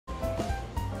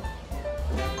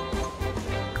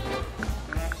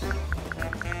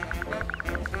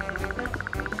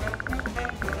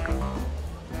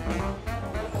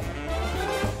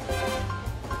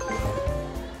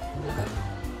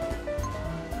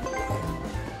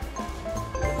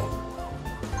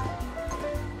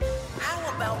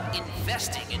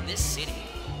investing in this city.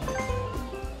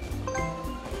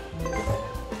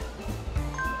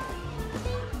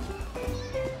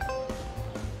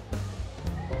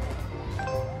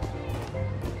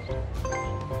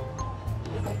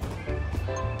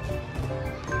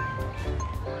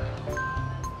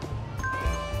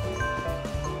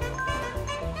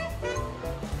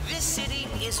 This city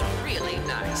is really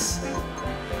nice.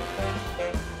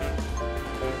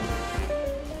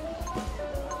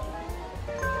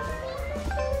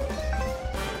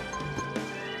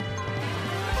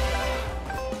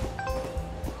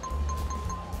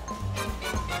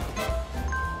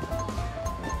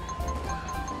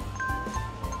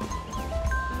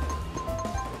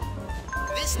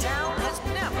 This town has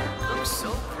never looked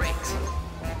so great.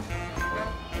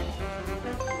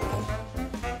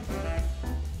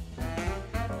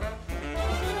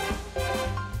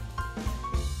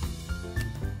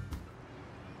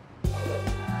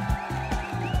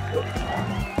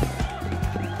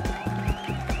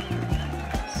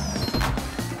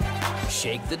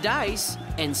 Shake the dice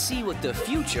and see what the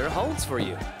future holds for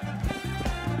you.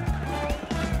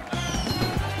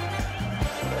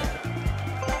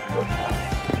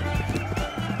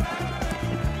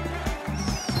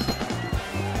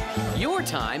 Your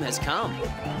time has come.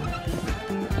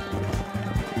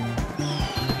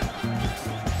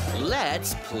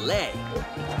 Let's play.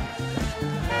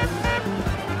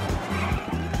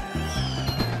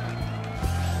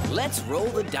 Let's roll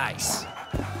the dice.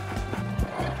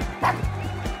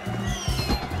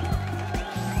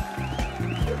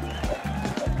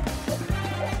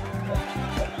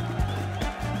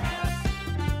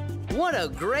 What a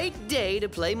great day to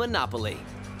play Monopoly.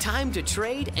 Time to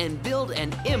trade and build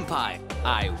an empire.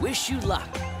 I wish you luck.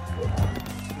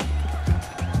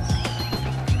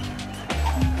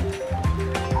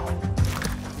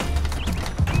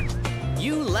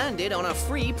 You landed on a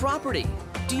free property.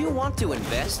 Do you want to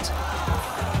invest?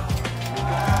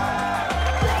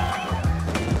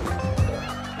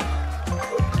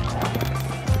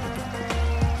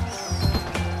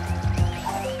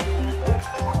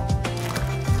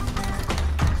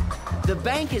 The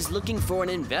bank is looking for an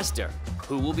investor.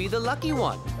 Who will be the lucky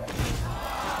one?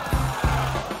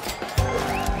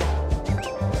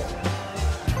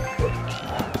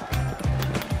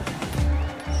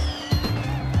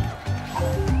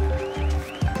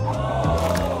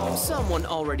 Someone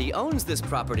already owns this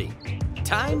property.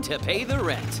 Time to pay the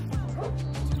rent.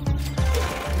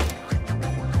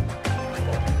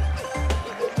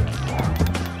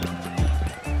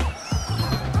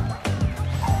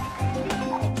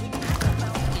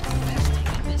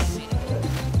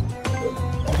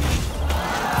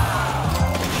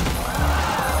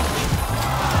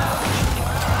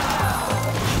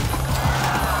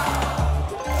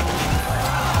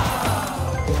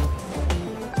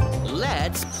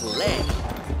 Let's play.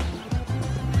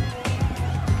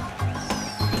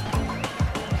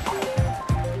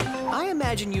 I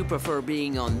imagine you prefer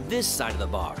being on this side of the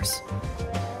bars.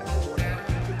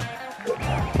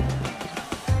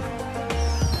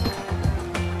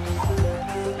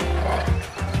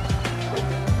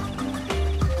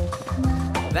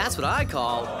 That's what I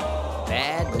call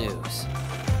bad news.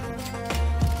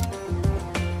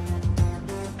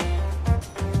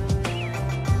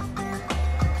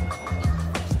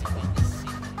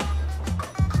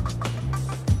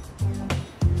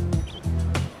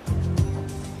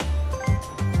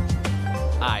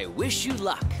 I wish you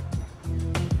luck.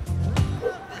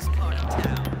 This part of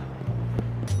town.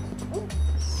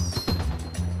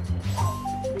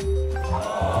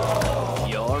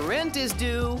 Your rent is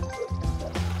due.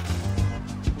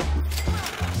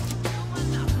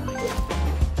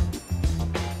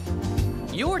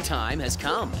 Your time has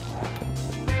come.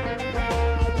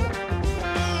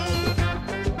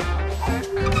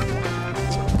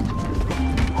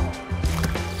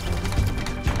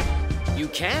 You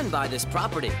can buy this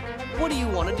property. What do you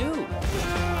want to do?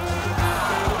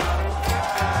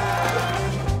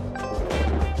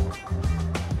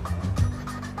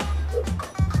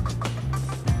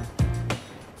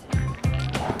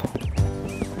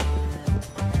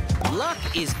 Luck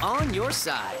is on your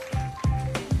side.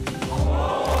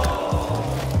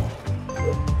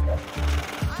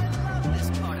 I love this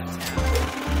part of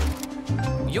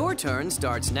town. Your turn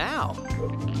starts now.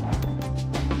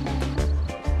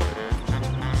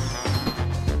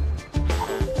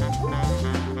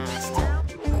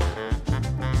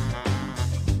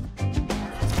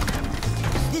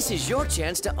 This is your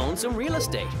chance to own some real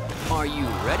estate. Are you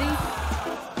ready?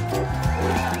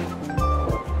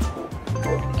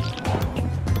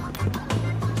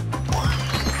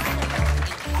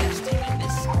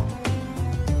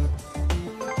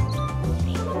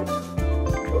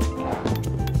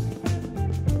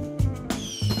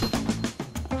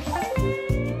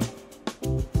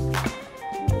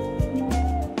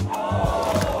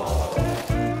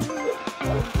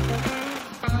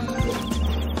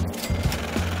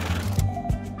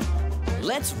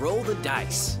 Let's roll the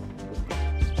dice.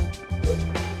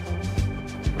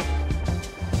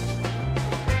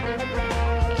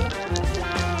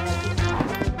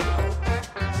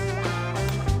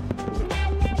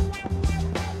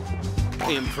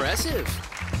 Impressive.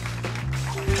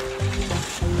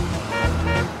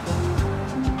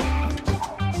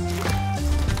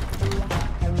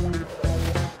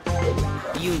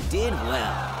 You did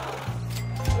well.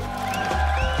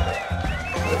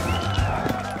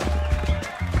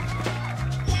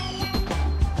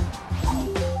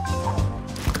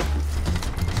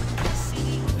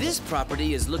 This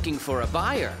property is looking for a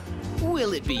buyer.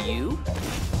 Will it be you?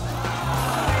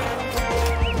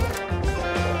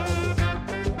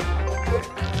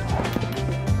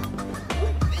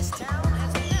 This town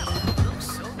has never looked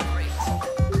so great.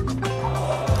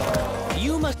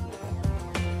 You must...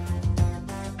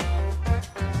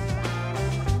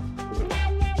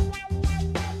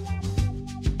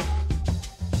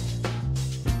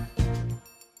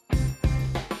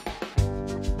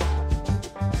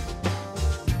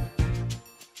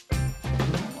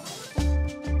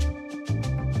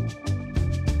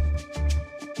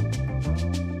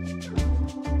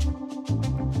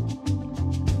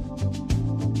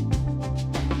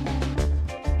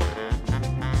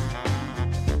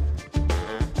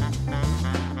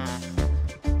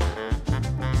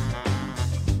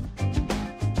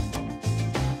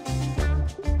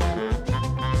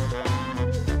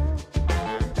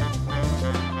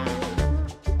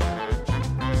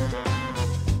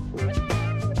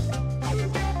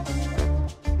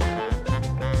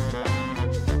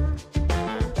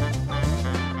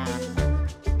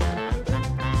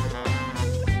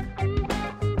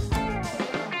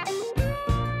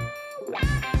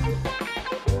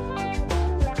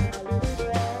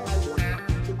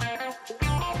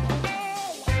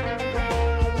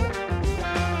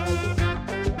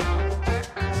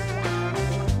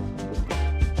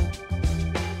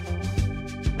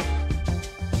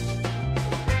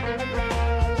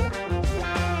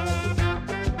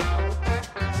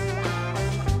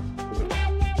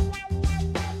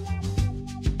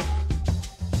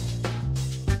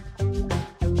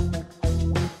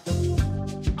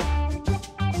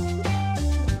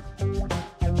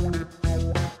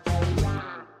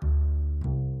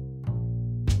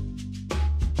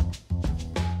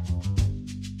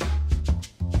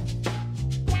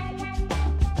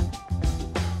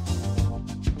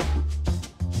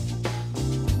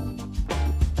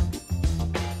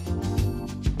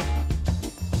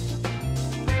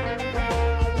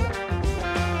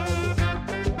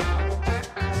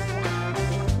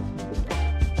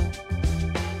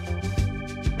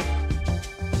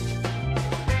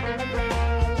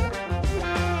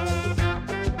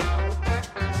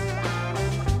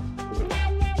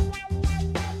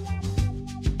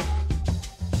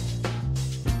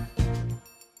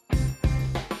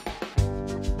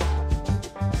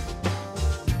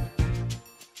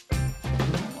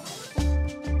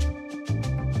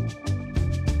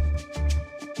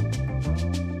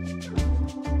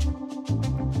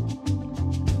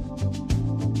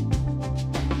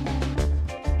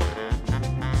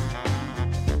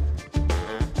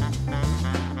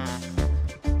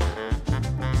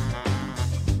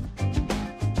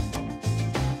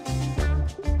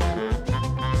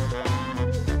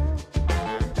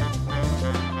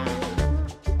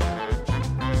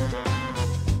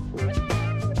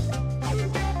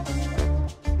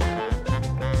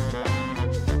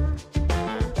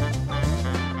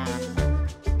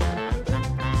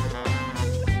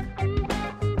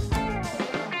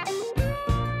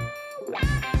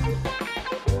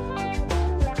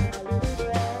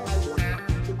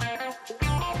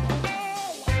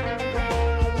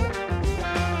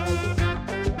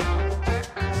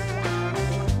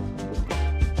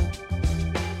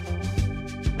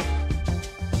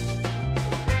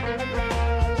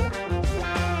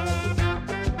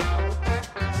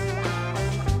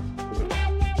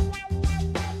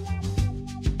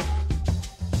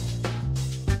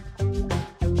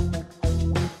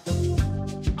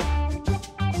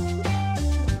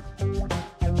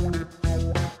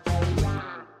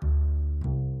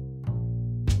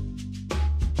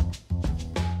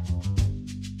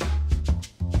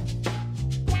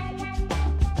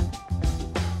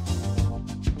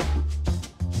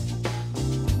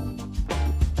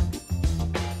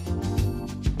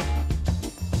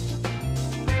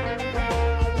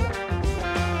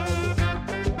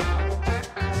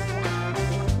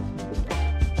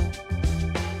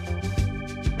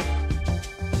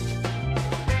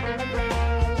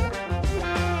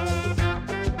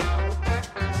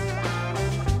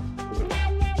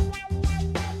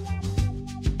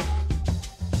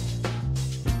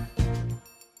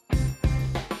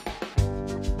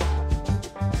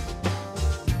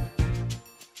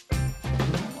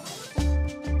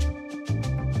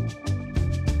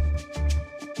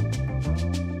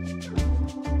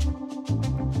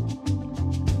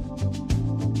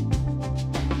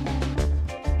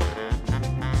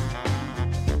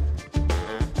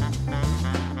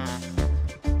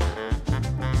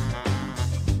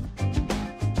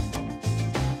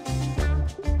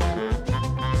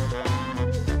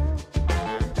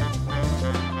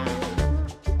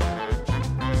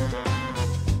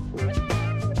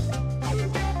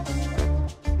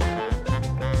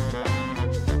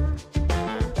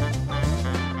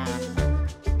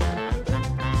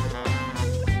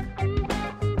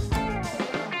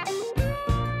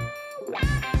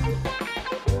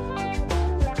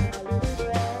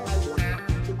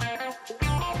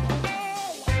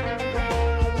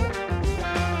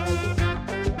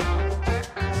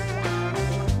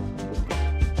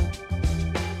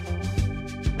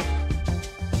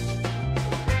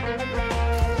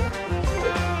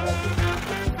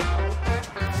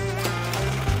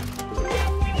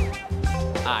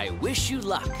 I wish you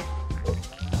luck.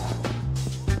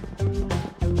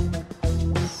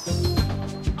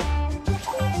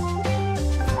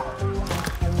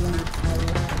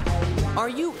 Are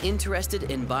you interested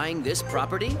in buying this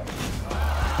property?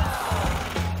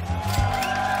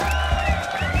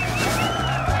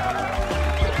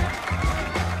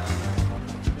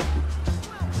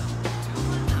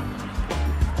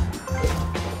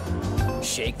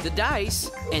 Shake the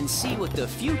dice and see what the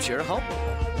future holds.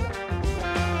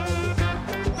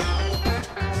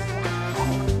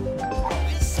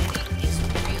 This city is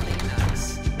really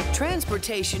nice.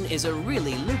 Transportation is a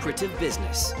really lucrative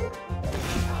business.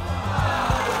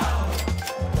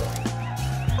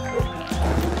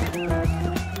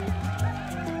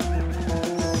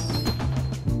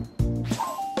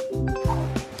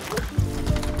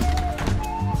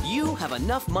 You have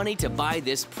enough money to buy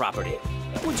this property.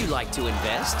 Would you like to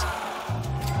invest?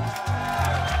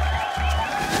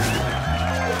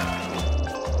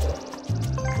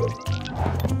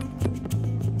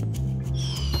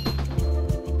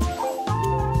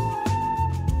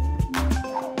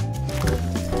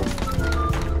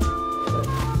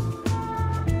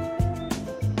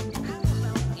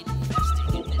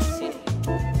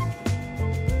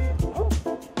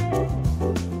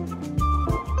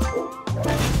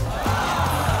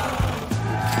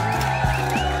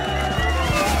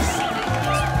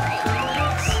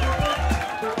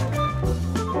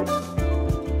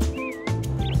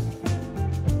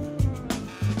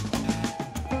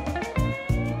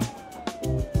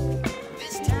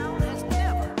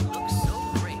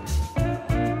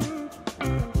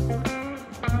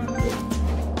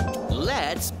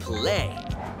 Let's play.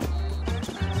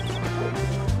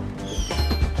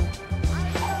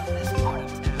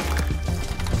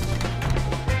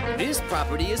 This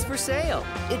property is for sale.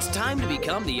 It's time to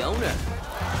become the owner.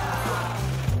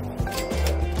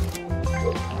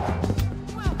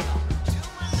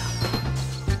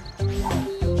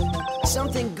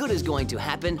 Something good is going to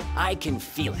happen. I can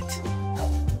feel it.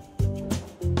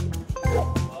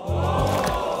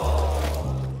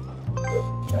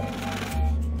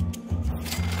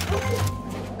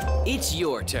 It's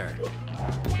your turn.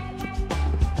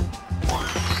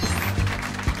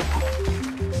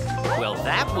 Well,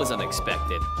 that was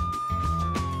unexpected.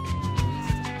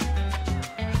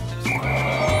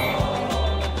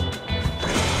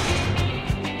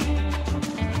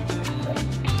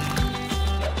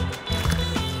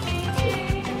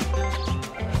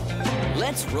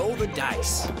 Let's roll the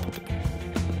dice.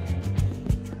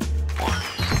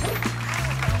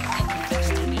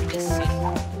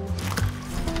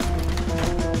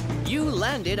 You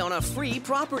landed on a free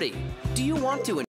property. Do you want to